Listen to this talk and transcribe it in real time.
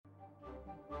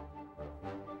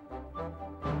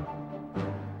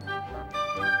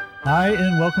Hi,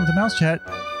 and welcome to Mouse Chat.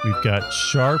 We've got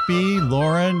Sharpie,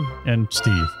 Lauren, and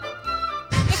Steve.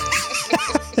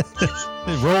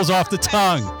 It rolls off the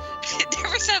tongue. It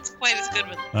never sounds quite as good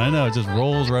with. I know, it just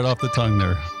rolls right off the tongue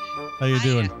there. How you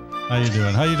doing? How you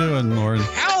doing? How you doing, Lauren?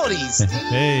 Howdy, Steve.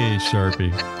 Hey,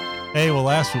 Sharpie. Hey, well,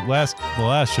 the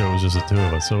last show was just the two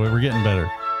of us, so we're getting better.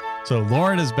 So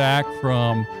Lauren is back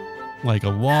from like a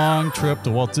long trip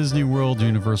to Walt Disney World,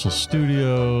 Universal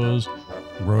Studios,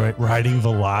 riding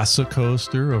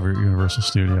Velocicoaster over at Universal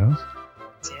Studios.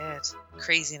 Did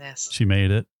craziness. She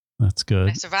made it. That's good.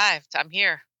 I survived. I'm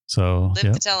here. So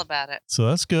Live to tell about it. So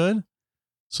that's good.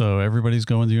 So everybody's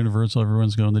going to Universal.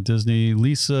 Everyone's going to Disney.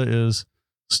 Lisa is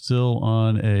still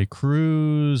on a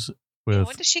cruise with.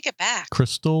 When does she get back?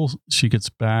 Crystal. She gets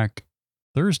back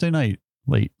Thursday night,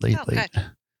 late. Good.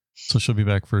 So she'll be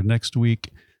back for next week.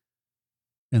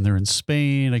 And they're in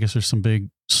Spain. I guess there's some big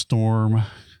storm.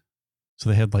 So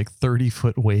they had like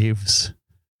 30-foot waves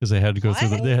because they had to go through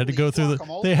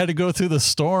the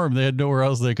storm. They had nowhere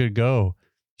else they could go.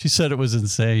 She said it was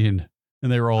insane.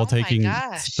 And they were all taking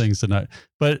things tonight.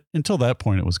 But until that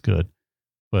point, it was good.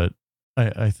 But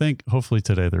I think hopefully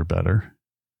today they're better.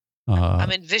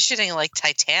 I'm envisioning like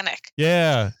Titanic.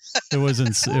 Yeah, it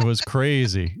was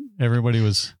crazy. Everybody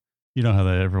was, you know how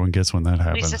everyone gets when that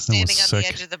happens. Lisa standing on the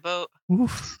edge of the boat.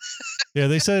 Oof. Yeah,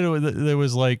 they said there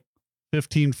was like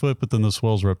 15 foot, but then the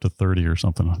swells were up to 30 or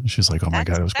something. She's like, oh my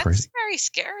God, it was crazy. That's very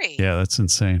scary. Yeah, that's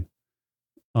insane.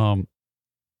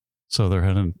 So they're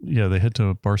heading, they head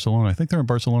to Barcelona. I think they're in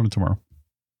Barcelona tomorrow.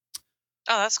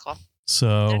 Oh, that's cool.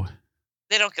 So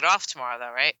they don't get off tomorrow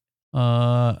though, right?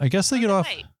 I guess they get off.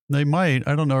 They might.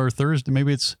 I don't know. Or Thursday.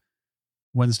 Maybe it's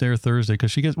Wednesday or Thursday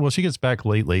because she gets back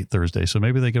late Thursday. So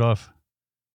maybe they get off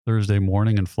Thursday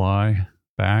morning and fly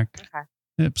back. Okay.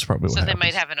 It's probably what happens. They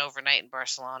might have an overnight in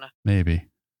Barcelona. Maybe.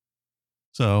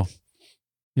 So,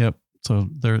 yep. So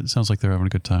it sounds like they're having a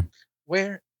good time.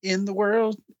 Where in the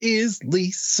world is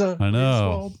Lisa? I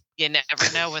know. You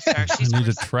never know with her. She's need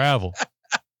to travel.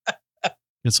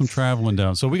 Get some traveling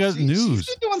down. So we got news.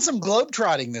 She's been doing some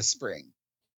globetrotting this spring.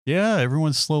 Yeah,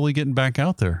 everyone's slowly getting back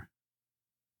out there.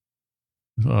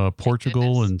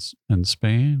 Portugal and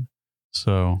Spain.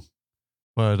 So,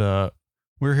 but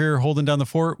we're here holding down the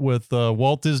fort with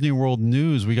Walt Disney World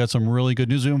news. We got some really good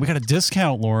news. And we got a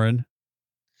discount, Lauren.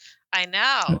 I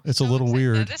know. It's a little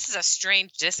weird. Now, this is a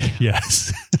strange discount.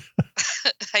 Yes.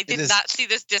 I did not see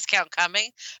this discount coming,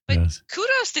 but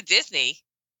kudos to Disney.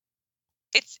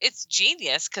 It's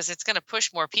genius because it's going to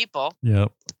push more people.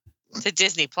 Yep. To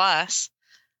Disney Plus.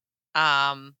 So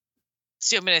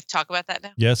I'm going to talk about that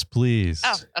now? Yes, please.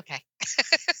 Oh, okay.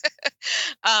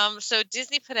 So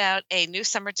Disney put out a new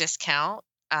summer discount.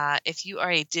 If you are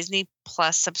a Disney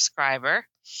Plus subscriber,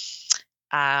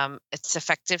 it's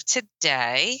effective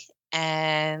today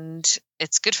and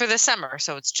it's good for the summer.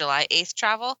 So it's July 8th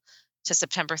travel to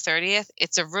September 30th.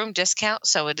 It's a room discount.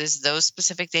 So it is those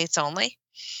specific dates only.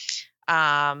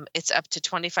 It's up to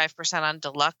 25% on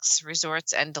deluxe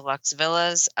resorts and deluxe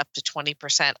villas, up to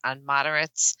 20% on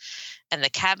moderates and the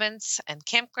cabins and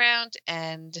campground,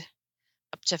 and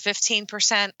up to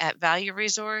 15% at value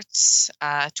resorts,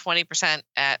 20%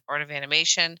 at Art of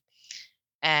Animation,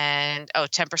 and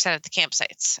 10% at the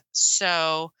campsites.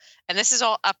 So, and this is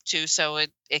all up to, so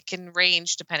it can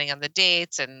range depending on the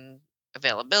dates and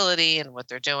availability and what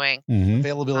they're doing. Mm-hmm.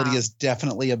 Availability is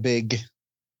definitely a big.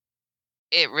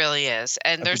 It really is.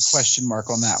 And there's a question mark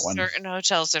on that one. Certain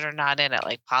hotels that are not in it,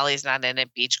 like Polly's not in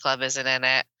it, Beach Club isn't in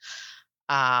it.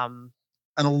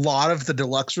 And a lot of the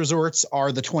deluxe resorts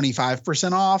are the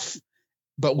 25% off,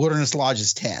 but Wilderness Lodge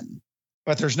is 10.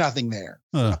 But there's nothing there.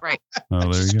 Right.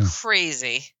 Oh, there you go.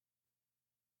 Crazy.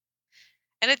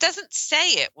 And it doesn't say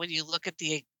it when you look at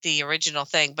the original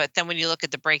thing, but then when you look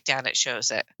at the breakdown, it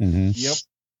shows it. Mm-hmm.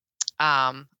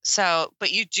 Yep. So,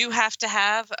 but you do have to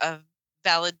have a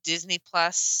valid Disney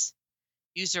Plus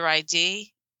user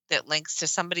ID that links to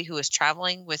somebody who is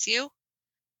traveling with you.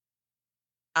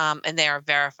 And they are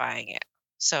verifying it.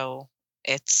 So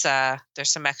it's,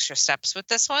 there's some extra steps with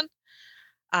this one.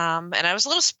 And I was a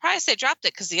little surprised they dropped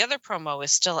it because the other promo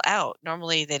is still out.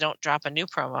 Normally they don't drop a new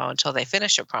promo until they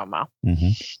finish a promo.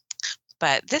 Mm-hmm.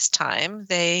 But this time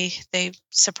they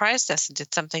surprised us and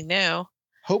did something new.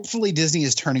 Hopefully Disney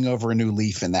is turning over a new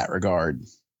leaf in that regard.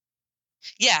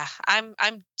 Yeah,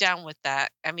 I'm down with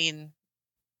that. I mean,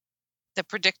 the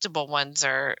predictable ones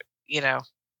are, we're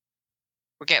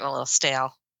getting a little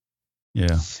stale.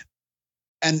 Yeah.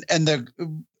 And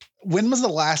when was the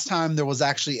last time there was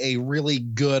actually a really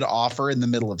good offer in the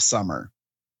middle of summer?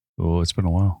 Oh, it's been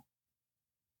a while.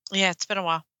 Yeah, it's been a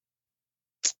while.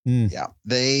 Yeah,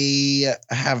 they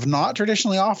have not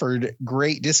traditionally offered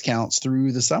great discounts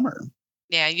through the summer.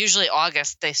 Yeah, usually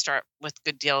August they start with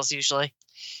good deals usually.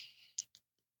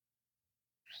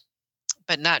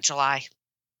 But not July.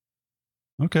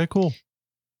 Okay, cool.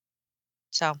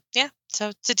 So, yeah. So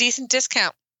it's a decent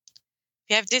discount. If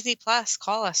you have Disney Plus,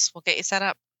 call us. We'll get you set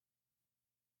up.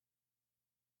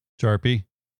 Jarpy,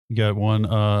 you got one.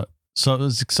 So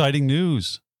it's exciting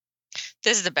news.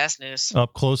 This is the best news.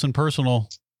 Up close and personal.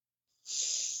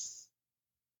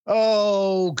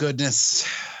 Oh, goodness.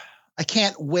 I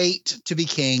can't wait to be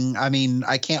king. I mean,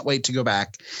 I can't wait to go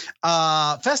back.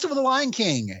 Festival of the Lion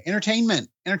King, entertainment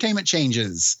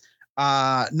changes.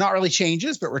 Not really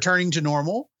changes, but returning to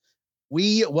normal.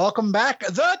 We welcome back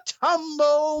the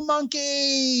Tumble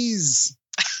Monkeys.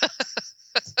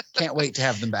 Can't wait to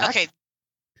have them back. Okay.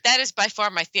 That is by far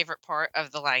my favorite part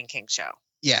of the Lion King show.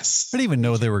 Yes. I didn't even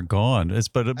know they were gone.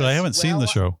 But I haven't seen the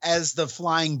show. As the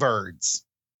Flying Birds.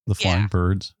 The Flying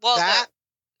Birds. Well,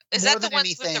 is more that the than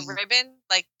ones with the ribbon?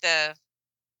 Like the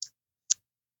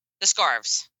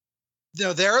scarves?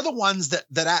 No, they're the ones that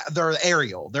they're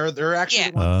aerial. They're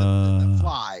actually the ones that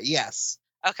fly. Yes.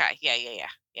 Okay. Yeah.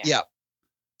 Yep.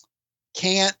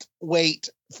 Can't wait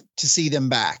to see them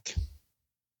back.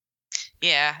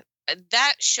 Yeah.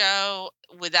 That show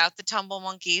without the Tumble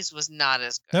Monkeys was not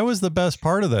as good. That was the best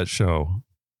part of that show.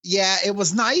 Yeah, it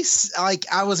was nice. Like,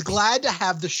 I was glad to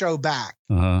have the show back.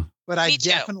 But I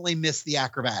definitely missed the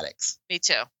acrobatics. Me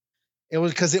too. It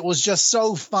was because it was just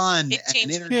so fun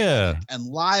and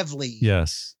lively.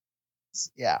 Yes.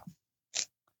 Yeah.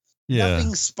 Yeah.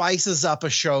 Nothing spices up a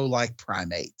show like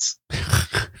Primates.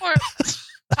 Or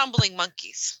Tumbling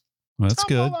Monkeys. That's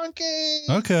good. Monkeys.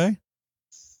 Okay.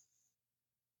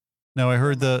 Now I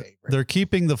heard they're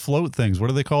keeping the float things. What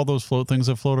do they call those float things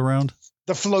that float around?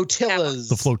 The flotillas.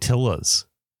 The flotillas.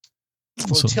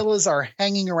 Flotillas are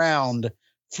hanging around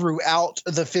throughout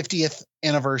the 50th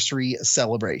anniversary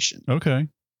celebration. Okay.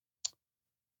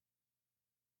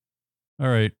 All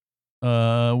right.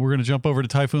 We're going to jump over to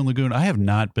Typhoon Lagoon. I have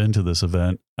not been to this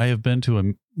event. I have been to a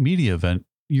media event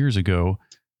years ago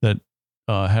that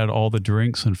had all the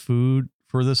drinks and food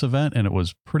for this event, and it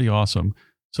was pretty awesome.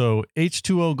 So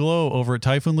H2O Glow over at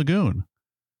Typhoon Lagoon.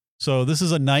 So this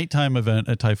is a nighttime event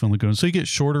at Typhoon Lagoon. So you get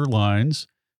shorter lines.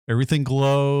 Everything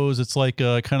glows. It's like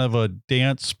a kind of a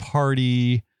dance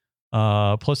party.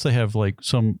 Plus they have like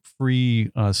some free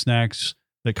snacks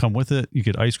that come with it. You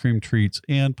get ice cream treats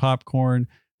and popcorn.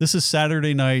 This is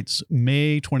Saturday nights,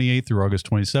 May 28th through August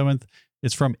 27th.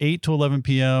 It's from 8 to 11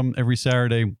 p.m. every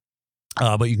Saturday.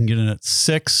 But you can get in at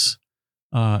 6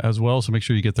 as well. So make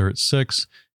sure you get there at 6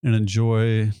 and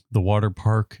enjoy the water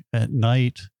park at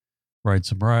night. Ride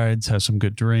some rides, have some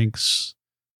good drinks.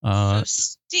 So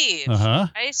Steve,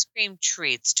 ice cream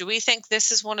treats. Do we think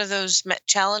this is one of those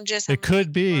challenges? It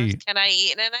could be. Can I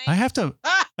eat in a night? I have to.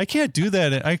 I can't do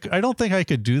that. I don't think I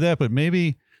could do that, but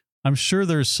maybe I'm sure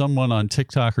there's someone on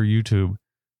TikTok or YouTube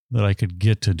that I could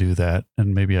get to do that.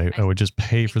 And maybe I would just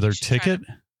pay for their ticket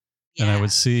and I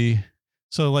would see.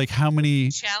 So like how many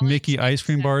Mickey ice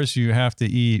cream bars you have to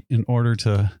eat in order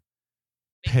to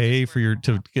pay for your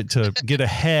to get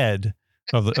ahead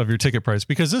of your ticket price,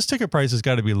 because this ticket price has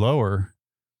got to be lower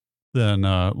than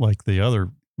like the other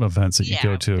events that you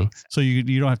go to. So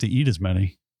you don't have to eat as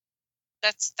many.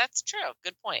 That's true.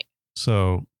 Good point.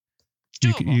 So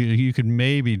you could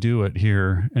maybe do it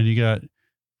here, and you got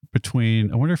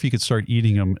between. I wonder if you could start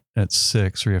eating them at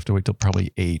 6, or you have to wait till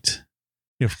probably 8.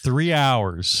 You have 3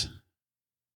 hours,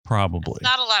 probably. It's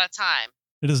not a lot of time.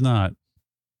 It is not.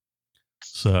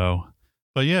 So.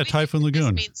 But yeah, Typhoon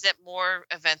Lagoon. This means that more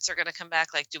events are going to come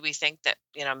back. Like, do we think that,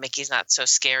 Mickey's not so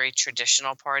scary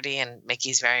traditional party and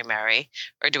Mickey's very merry?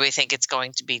 Or do we think it's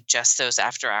going to be just those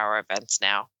after-hour events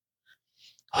now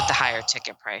with the higher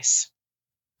ticket price?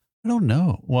 I don't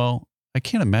know. Well, I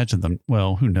can't imagine them.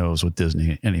 Well, who knows with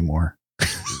Disney anymore?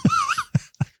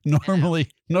 Normally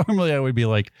I would be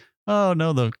like, oh,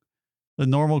 no, the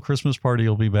normal Christmas party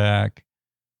will be back.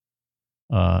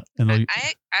 And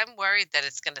I'm worried that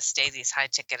it's going to stay these high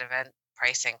ticket event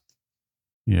pricing.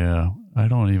 Yeah, I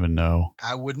don't even know.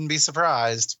 I wouldn't be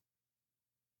surprised.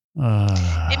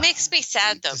 It makes me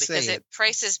sad though, because it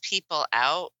prices people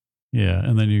out. Yeah,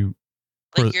 and then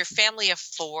your family of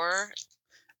 4.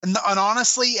 And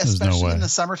honestly, especially in the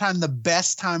summertime, the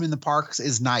best time in the parks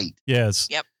is night. Yes.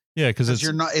 Yep. Yeah, because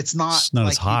it's not like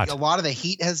as hot. A lot of the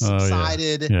heat has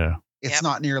subsided. Yeah. It's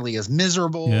not nearly as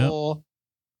miserable. Yep.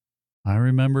 I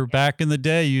remember back in the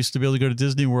day, you used to be able to go to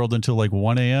Disney World until like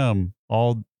 1 a.m.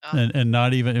 And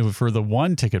not even for the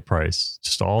one ticket price,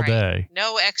 just all day.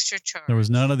 No extra charge. There was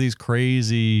none of these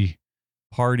crazy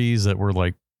parties that were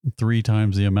like 3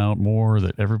 times the amount more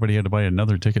that everybody had to buy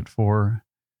another ticket for.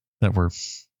 That were,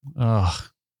 It's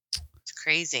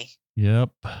crazy.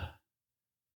 Yep.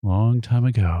 Long time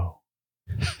ago.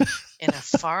 In a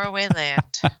faraway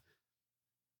land.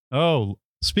 Oh,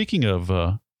 speaking of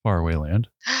faraway land,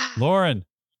 Lauren.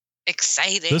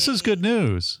 Exciting. This is good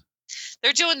news.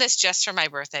 They're doing this just for my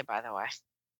birthday, by the way.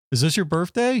 Is this your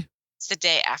birthday? It's the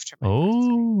day after my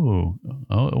birthday.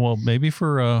 Oh, well, maybe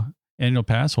for annual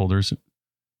pass holders,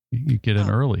 you get in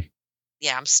early.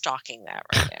 Yeah, I'm stalking that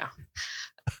right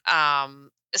now.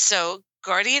 So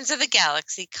Guardians of the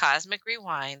Galaxy Cosmic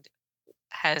Rewind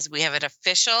we have an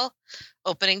official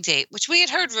opening date, which we had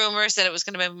heard rumors that it was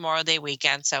going to be Memorial Day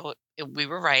weekend. So we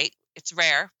were right. It's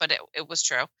rare, but it was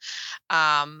true.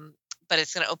 But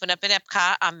it's going to open up in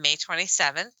Epcot on May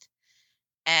 27th.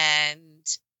 And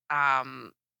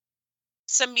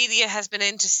some media has been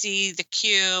in to see the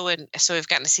queue. And so we've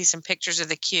gotten to see some pictures of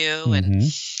the queue. And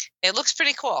it looks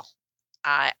pretty cool.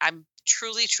 I'm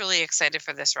truly, truly excited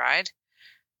for this ride.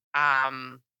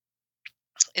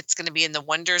 It's going to be in the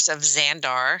Wonders of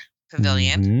Xandar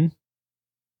Pavilion.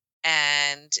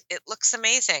 And it looks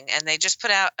amazing. And they just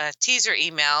put out a teaser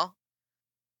email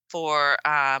for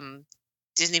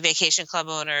Disney Vacation Club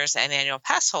owners and annual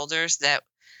pass holders that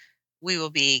we will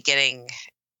be getting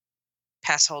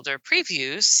pass holder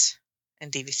previews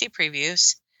and DVC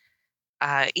previews,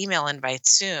 email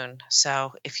invites soon.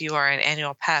 So if you are an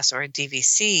annual pass or a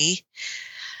DVC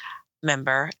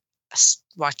member,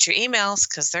 watch your emails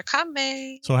because they're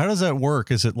coming. So how does that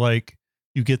work? Is it like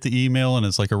you get the email and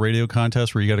it's like a radio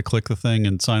contest where you got to click the thing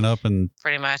and sign up? And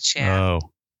pretty much, yeah.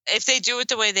 Oh, if they do it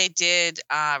the way they did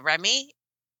Remy,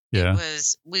 yeah.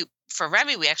 For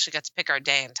Remy, we actually got to pick our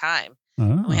day and time.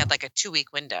 Oh. We had like a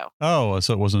 2-week window. Oh,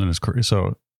 so it wasn't as crazy.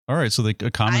 So, all right. So they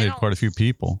accommodated quite a few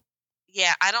people.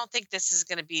 Yeah. I don't think this is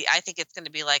going to be, I think it's going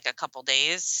to be like a couple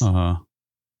days. Uh-huh.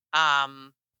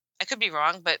 I could be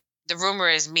wrong, but the rumor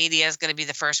is media is going to be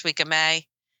the first week of May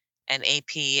and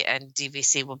AP and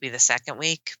DVC will be the second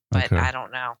week, but Okay. I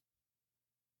don't know.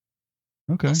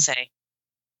 Okay. We'll see.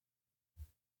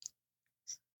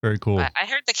 Very cool. But I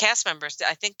heard the cast members,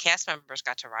 I think cast members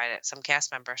got to ride it. Some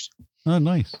cast members. Oh,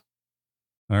 nice.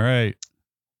 All right.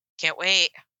 Can't wait.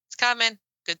 It's coming.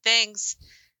 Good things.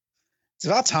 It's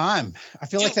about time. I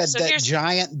feel like that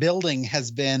giant building has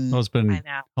been. Well, it's been. I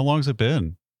know. How long's it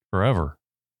been? Forever.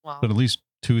 Well, But at least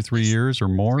 2-3 years or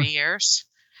more. 3 years.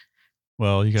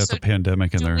 Well, you got the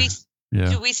pandemic in there.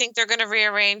 Do we think they're going to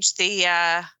rearrange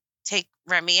the take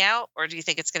Remy out, or do you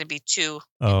think it's going to be 2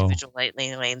 individual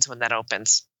lightning lanes when that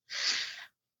opens?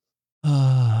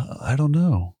 I don't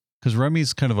know, because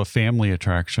Remy's kind of a family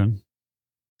attraction.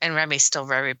 And Remy's still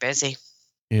very busy.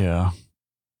 Yeah.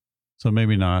 So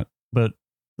maybe not, but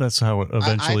that's how it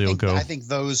eventually will go. I think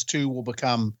those 2 will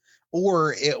become,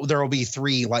 or there will be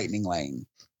 3 lightning lane.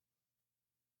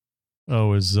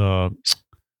 Oh,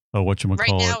 whatchamacallit?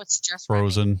 Right now it's just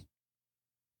Frozen. Remy.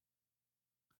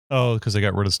 Oh, because they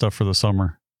got rid of stuff for the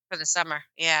summer. For the summer,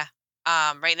 yeah.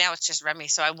 Right now it's just Remy,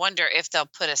 so I wonder if they'll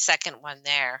put a second one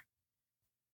there.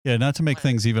 Yeah, not to make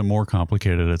things even more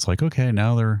complicated. It's like, okay,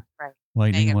 now they're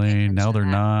lightning lane. Now they're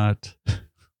not. But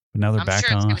now they're back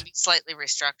on. I'm sure it's going to be slightly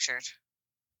restructured.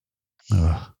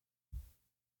 Yeah,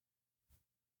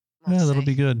 that'll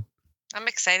be good. I'm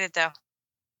excited, though.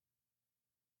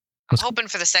 I'm hoping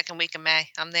for the second week of May.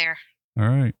 I'm there. All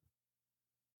right.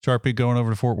 Sharpie going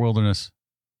over to Fort Wilderness.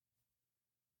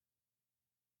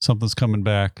 Something's coming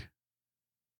back.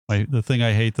 The thing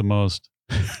I hate the most.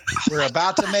 We're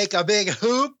about to make a big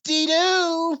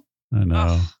hoop-de-doo. I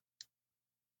know.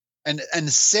 And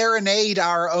serenade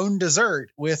our own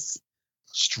dessert with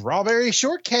strawberry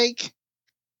shortcake.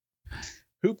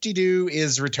 Hoop-de-doo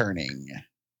is returning.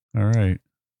 All right.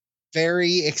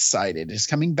 Very excited. It's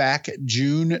coming back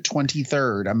June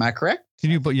 23rd. Am I correct?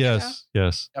 Can you book? Yes.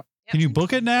 Yep. Can you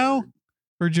book it now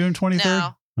for June 23rd?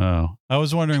 No. Oh, I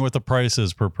was wondering what the price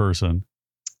is per person.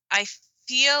 I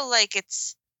feel like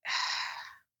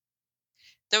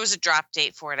there was a drop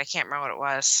date for it. I can't remember what it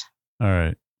was. All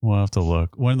right. We'll have to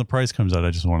look. When the price comes out, I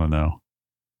just want to know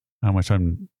how much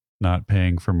I'm not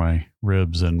paying for my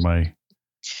ribs and my.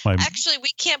 Actually, we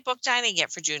can't book dining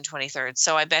yet for June 23rd.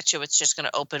 So I bet you it's just going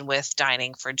to open with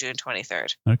dining for June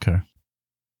 23rd. Okay.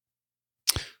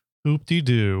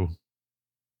 Hoop-de-doo.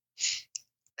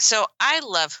 So I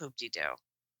love Hoop-de-doo.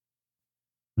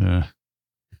 Yeah.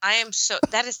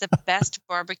 That is the best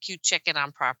barbecue chicken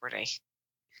on property.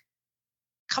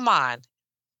 Come on.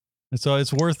 So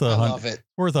it's worth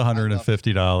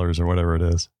 $150 or whatever it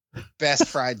is. Best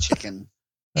fried chicken.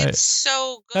 It's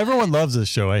so good. Everyone loves this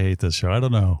show. I hate this show. I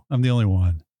don't know. I'm the only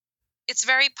one. It's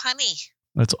very punny.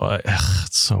 It's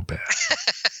so bad.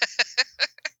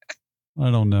 I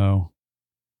don't know.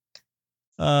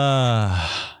 All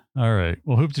right.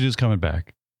 Well, Hoop to Do's coming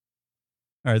back.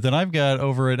 All right. Then I've got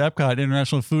over at Epcot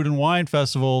International Food and Wine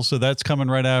Festival. So that's coming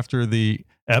right after the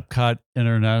Epcot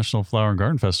International Flower and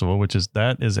Garden Festival, which is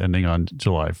ending on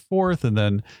July 4th. And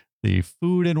then the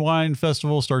Food and Wine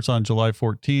Festival starts on July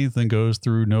 14th and goes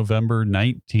through November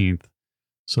 19th.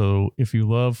 So if you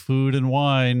love food and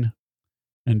wine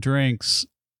and drinks,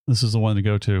 this is the one to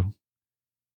go to.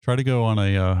 Try to go on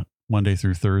a Monday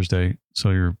through Thursday, so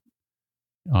you're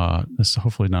it's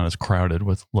hopefully not as crowded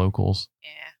with locals. Yeah,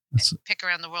 and pick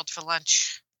around the world for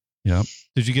lunch. Yep.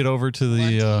 Did you get over to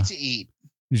the to eat?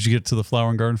 Did you get to the Flower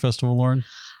and Garden Festival, Lauren?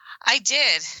 I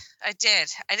did. I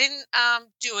didn't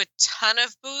do a ton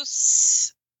of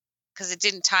booths because it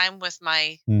didn't time with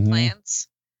my plans,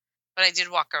 but I did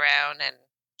walk around and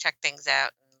check things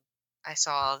out. And I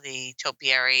saw the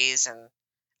topiaries, and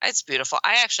it's beautiful.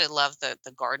 I actually love the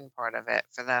garden part of it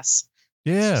for this.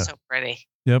 Yeah. It's so pretty.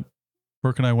 Yep.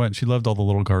 Brooke and I went. She loved all the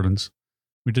little gardens.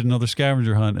 We did another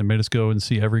scavenger hunt and made us go and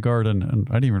see every garden. And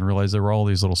I didn't even realize there were all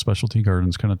these little specialty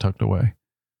gardens kind of tucked away.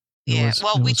 We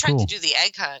tried to do the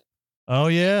egg hunt. Oh,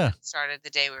 yeah. It started the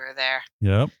day we were there.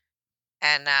 Yep.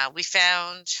 And we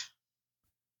found...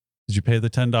 Did you pay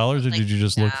the $10 or did you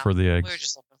just look for the eggs? We were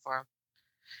just looking for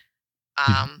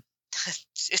them.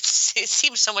 It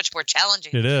seems so much more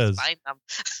challenging to find them.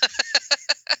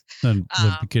 Than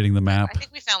getting the map. I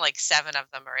think we found like 7 of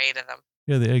them or 8 of them.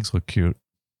 Yeah, the eggs look cute.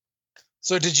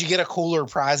 So did you get a cooler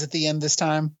prize at the end this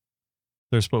time?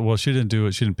 Well, she didn't do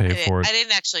it. She didn't pay for it. I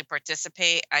didn't actually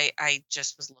participate. I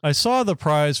just was looking. I saw the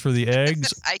prize for the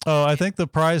eggs. I think the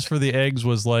prize for the eggs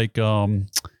was like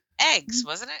eggs,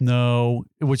 wasn't it? No,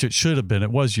 which it should have been.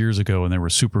 It was years ago, and they were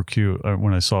super cute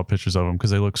when I saw pictures of them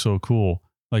because they look so cool,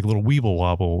 like little Weeble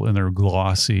Wobble, and they're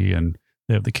glossy, and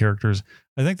they have the characters.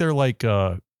 I think they're like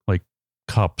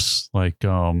cups, like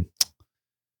an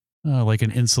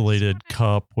insulated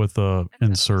cup with a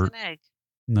insert.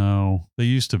 No, they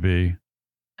used to be.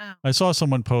 Oh. I saw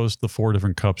someone post the 4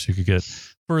 different cups you could get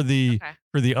for the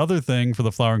other thing for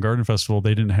the Flower and Garden Festival.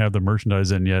 They didn't have the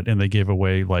merchandise in yet, and they gave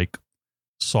away like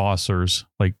saucers,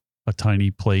 like a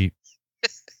tiny plate.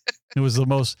 It was the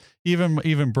most.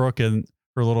 Even Brooke and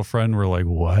her little friend were like,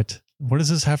 "What? What does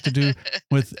this have to do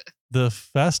with the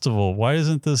festival? Why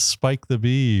isn't this Spike the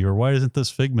Bee or why isn't this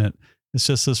Figment? It's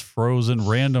just this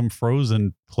random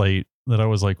frozen plate." That I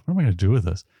was like, "What am I going to do with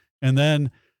this?" And then,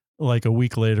 like a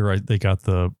week later, they got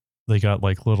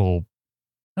like little,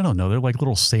 I don't know, they're like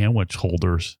little sandwich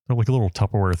holders. They're like little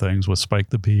Tupperware things with Spike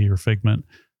the Bee or Figment.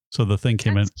 So the thing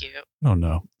came in. Cute. Oh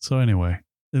no. So anyway,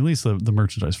 at least the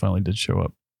merchandise finally did show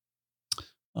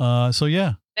up. So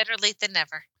yeah. Better late than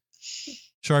never.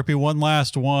 Sharpie, one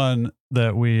last one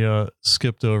that we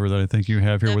skipped over that I think you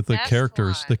have here with the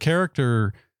characters. One. The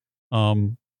character,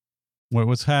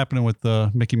 what's happening with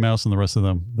the Mickey Mouse and the rest of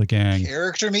them, the gang?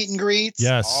 Character meet and greets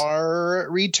are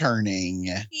returning.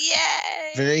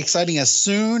 Yay! Very exciting. As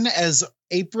soon as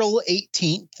April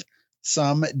 18th,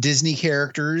 some Disney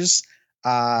characters,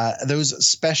 those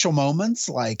special moments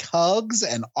like hugs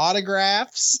and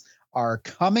autographs are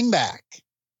coming back.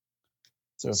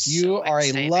 So if you are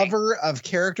a lover of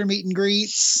character meet and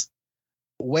greets,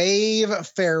 wave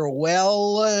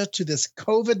farewell to this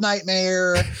COVID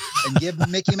nightmare and give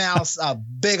Mickey Mouse a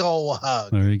big old hug.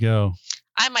 There you go.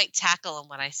 I might tackle him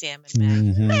when I see him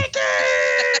in Mickey!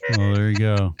 Oh, there you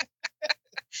go.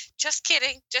 Just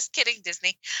kidding,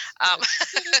 Disney.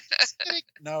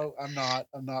 No, I'm not.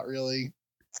 I'm not really.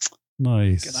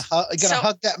 Nice. Gonna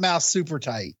hug that mouse super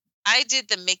tight. I did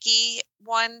the Mickey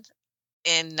one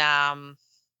in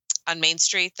on Main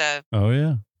Street. The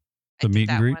meet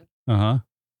and greet. One.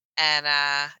 And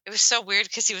it was so weird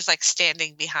because he was like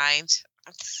standing behind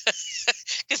because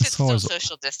it's still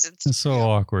social distance. It's so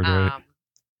awkward, right?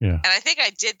 Yeah. And I think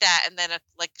I did that, and then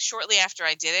like shortly after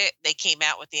I did it, they came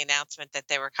out with the announcement that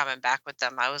they were coming back with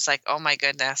them. I was like, oh my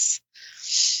goodness.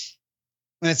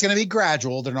 And it's going to be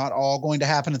gradual. They're not all going to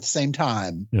happen at the same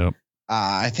time. Yep.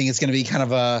 I think it's going to be kind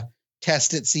of a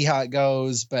test it, see how it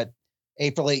goes. But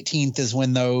April 18th is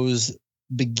when those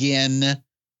begin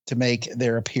to make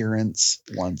their appearance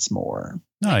once more.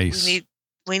 Nice.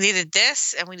 We needed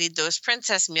this, and we need those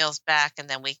princess meals back, and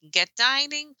then we can get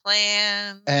dining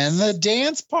plans. And the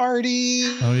dance party.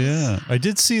 Oh, yeah. I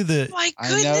did see the... My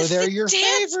goodness, I know they're your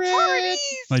favorite. Parties.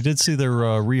 I did see they're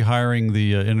rehiring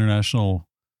the international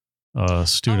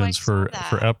students for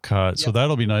Epcot. Yep. So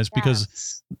that'll be nice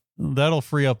because that'll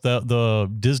free up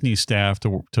the Disney staff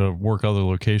to work other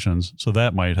locations. So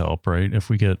that might help, right? If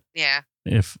we get... Yeah.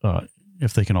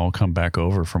 If they can all come back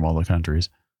over from all the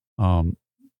countries. and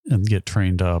get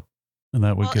trained up, and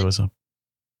that would Well, give us a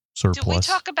surplus. Did we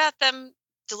talk about them?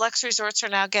 Deluxe resorts are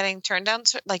now getting turned down,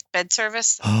 like bed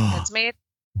service, beds made.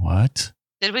 What?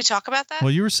 Did we talk about that?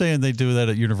 Well, you were saying they do that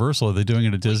at Universal. Are they doing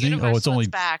it at Disney? Universal's It's only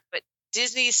back, but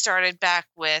Disney started back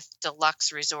with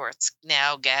deluxe resorts.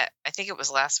 Now I think it was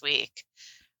last week.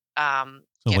 So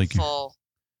Get like full.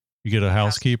 you get a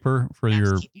housekeeper for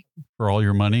housekeeping. for all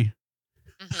your money.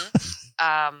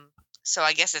 So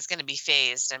I guess it's going to be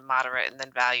phased and moderate, and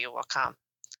then value will come.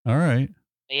 All right.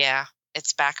 But yeah,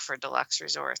 it's back for deluxe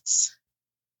resorts.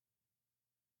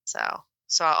 So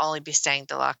I'll only be staying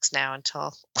deluxe now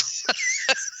until.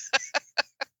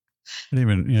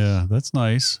 Yeah, that's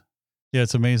nice. Yeah,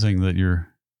 it's amazing that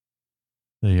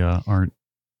they aren't.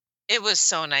 It was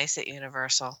so nice at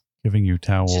Universal. Giving you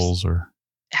towels or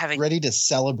having ready to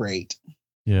celebrate.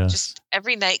 Yeah. Just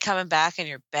every night coming back and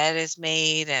your bed is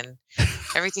made and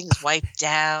everything's wiped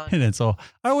down. And it's all.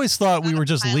 I always thought we were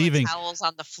just leaving towels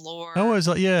on the floor. I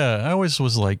always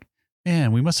was like,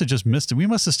 man, we must have just missed it. We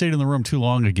must have stayed in the room too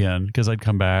long again, because I'd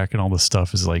come back and all this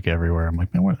stuff is like everywhere. I'm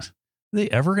like, man, what? Are they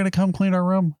ever going to come clean our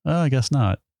room? I guess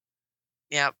not.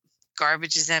 Yep.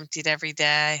 Garbage is emptied every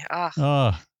day.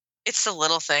 It's the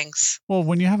little things. Well,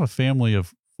 when you have a family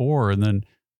of 4 and then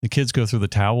the kids go through the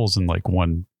towels in like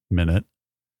 1 minute,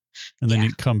 and then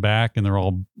you come back and they're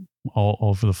all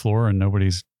over the floor and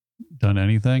nobody's done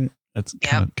anything. That's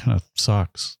kind of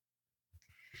sucks.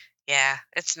 Yeah,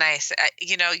 it's nice.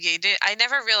 I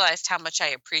never realized how much I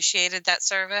appreciated that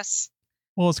service.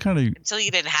 Well, it's kind of until you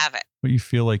didn't have it. What you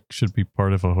feel like should be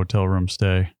part of a hotel room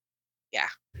stay. Yeah.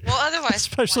 Well, otherwise,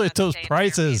 especially at those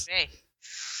prices.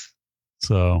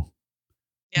 So,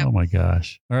 Oh my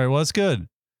gosh. All right. Well, that's good.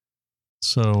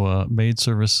 So, maid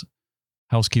service,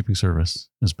 housekeeping service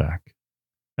is back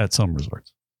at some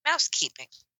resorts.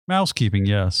 Mousekeeping,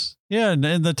 yes. Yeah, and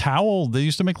the towel, they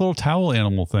used to make little towel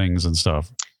animal things and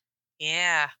stuff.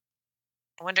 Yeah.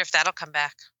 I wonder if that'll come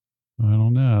back. I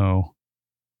don't know.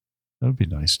 That would be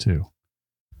nice too.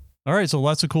 All right, so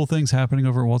lots of cool things happening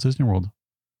over at Walt Disney World.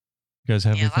 You guys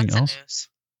have anything else? News.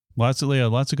 Lots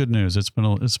of good news. It's been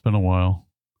a while.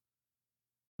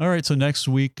 All right, so next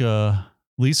week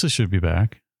Lisa should be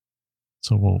back.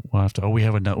 So we'll have to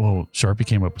Sharpie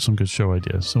came up with some good show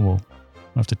ideas. So we'll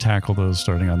have to tackle those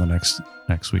starting on the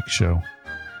next week's show.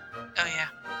 Oh yeah.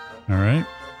 All right.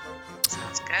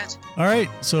 Sounds good. All right.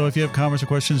 So if you have comments or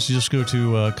questions, you just go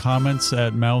to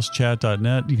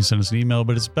comments@mousechat.net. You can send us an email,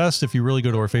 but it's best if you really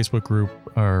go to our Facebook group,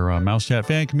 our Mouse Chat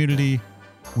fan community.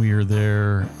 We are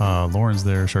there. Lauren's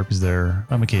there. Sharpie's there.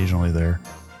 I'm occasionally there.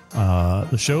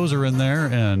 The shows are in there,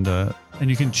 and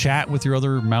you can chat with your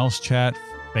other Mouse Chat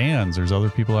fans. There's other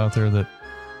people out there that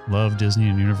love Disney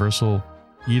and Universal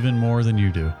even more than you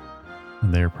do,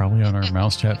 and they're probably on our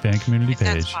Mouse Chat fan community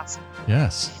page. That's awesome.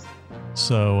 Yes.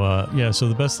 So so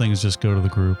the best thing is just go to the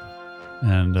group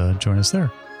and join us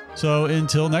there. So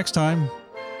until next time,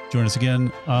 join us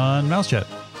again on Mouse Chat.